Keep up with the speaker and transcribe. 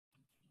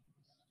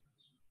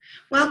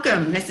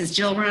Welcome. This is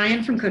Jill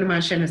Ryan from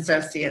Kudamash and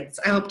Associates.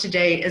 I hope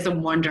today is a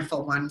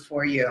wonderful one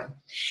for you.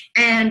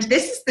 And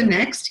this is the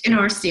next in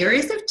our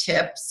series of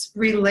tips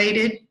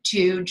related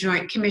to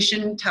Joint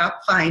Commission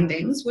Top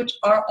Findings, which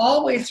are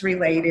always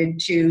related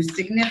to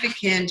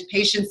significant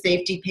patient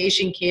safety,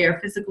 patient care,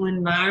 physical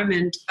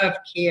environment of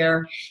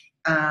care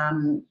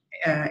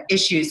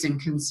issues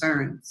and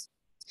concerns.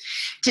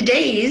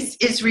 Today's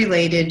is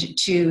related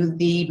to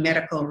the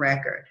medical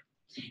record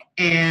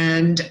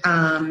and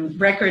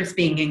records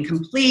being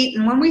incomplete.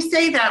 And when we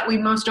say that, we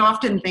most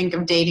often think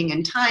of dating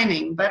and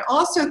timing, but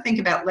also think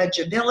about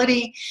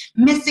legibility,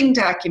 missing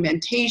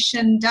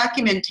documentation,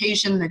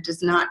 documentation that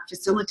does not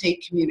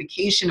facilitate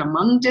communication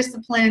among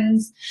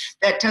disciplines,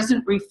 that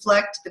doesn't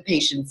reflect the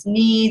patient's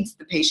needs,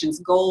 the patient's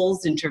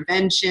goals,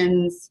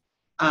 interventions,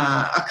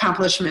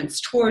 accomplishments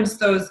towards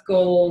those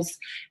goals,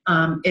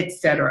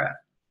 etc.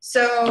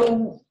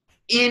 So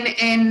in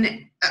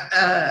an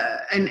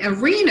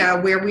arena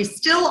where we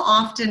still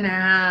often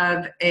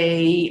have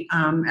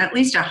at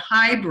least a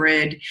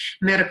hybrid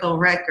medical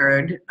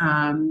record,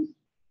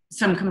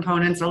 some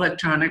components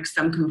electronic,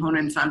 some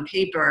components on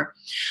paper,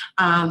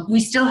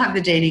 we still have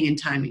the dating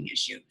and timing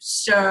issue.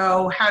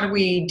 So how do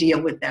we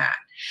deal with that?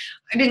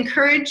 I'd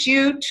encourage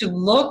you to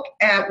look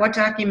at what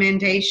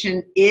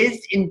documentation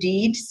is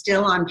indeed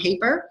still on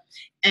paper,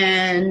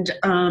 and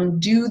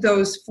do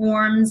those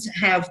forms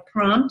have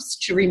prompts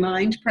to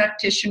remind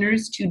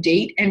practitioners to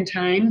date and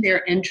time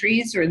their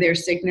entries or their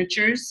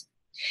signatures?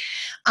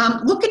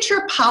 Look at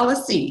your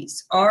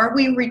policies. Are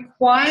we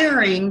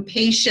requiring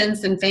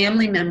patients and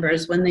family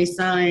members when they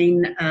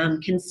sign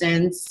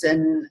consents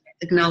and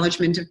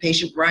acknowledgement of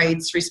patient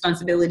rights,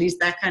 responsibilities,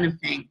 that kind of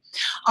thing?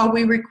 Are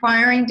we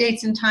requiring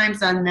dates and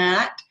times on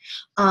that?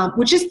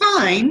 Which is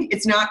fine.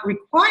 It's not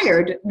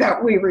required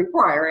that we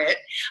require it,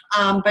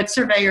 but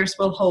surveyors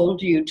will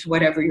hold you to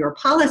whatever your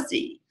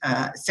policy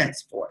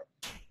sets forth.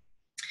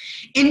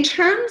 In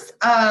terms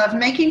of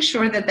making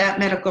sure that that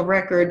medical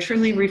record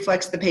truly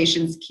reflects the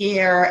patient's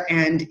care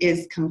and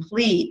is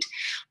complete,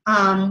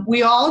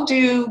 we all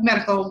do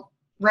medical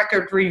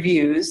record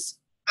reviews,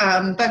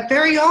 but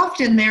very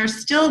often they're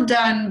still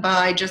done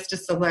by just a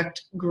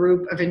select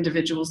group of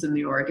individuals in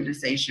the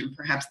organization,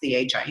 perhaps the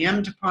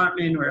HIM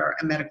department or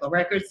a medical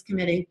records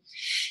committee.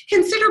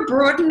 Consider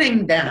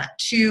broadening that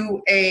to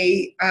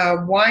a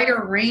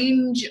wider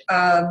range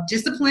of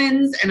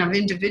disciplines and of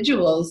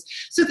individuals,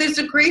 so there's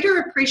a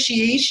greater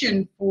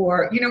appreciation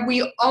for,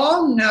 we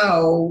all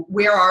know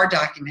where our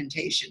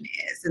documentation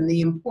is and the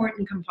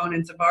important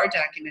components of our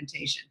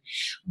documentation,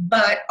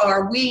 but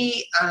are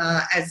we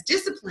as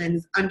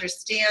disciplines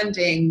understanding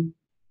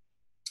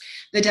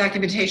the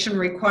documentation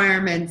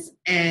requirements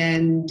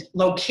and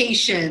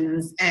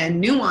locations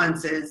and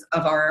nuances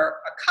of our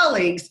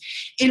colleagues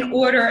in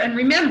order, and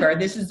remember,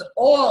 this is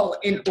all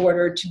in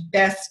order to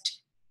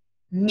best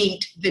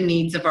meet the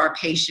needs of our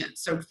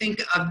patients. So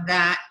think of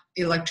that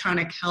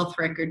electronic health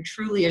record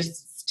truly as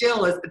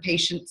still as the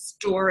patient's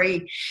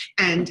story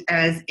and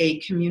as a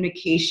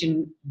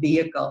communication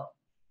vehicle.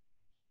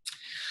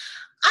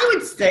 I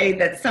would say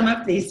that some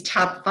of these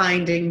top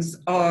findings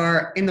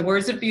are, in the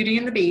words of Beauty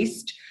and the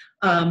Beast,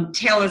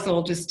 tale as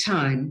old as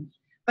time,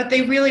 but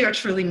they really are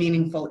truly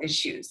meaningful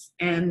issues.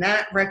 And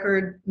that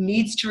record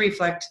needs to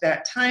reflect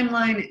that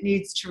timeline. It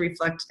needs to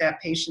reflect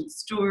that patient's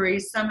story.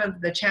 Some of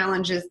the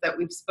challenges that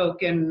we've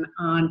spoken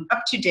on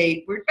up to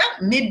date, we're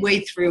about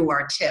midway through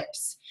our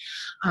tips.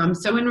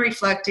 So in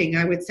reflecting,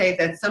 I would say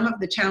that some of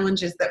the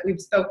challenges that we've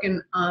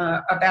spoken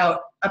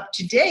about up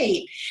to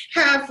date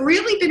have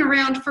really been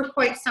around for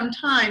quite some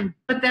time,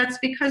 but that's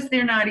because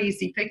they're not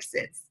easy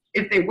fixes.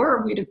 If they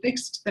were, we'd have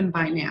fixed them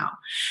by now.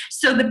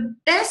 So the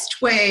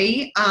best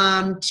way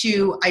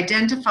to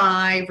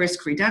identify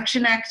risk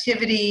reduction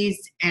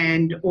activities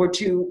or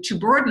to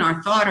broaden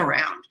our thought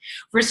around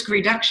risk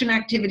reduction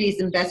activities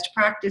and best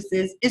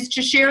practices is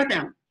to share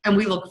them, and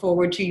we look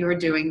forward to your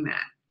doing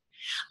that.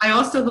 I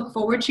also look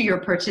forward to your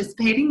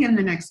participating in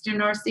the next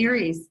in our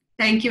series.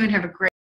 Thank you and have a great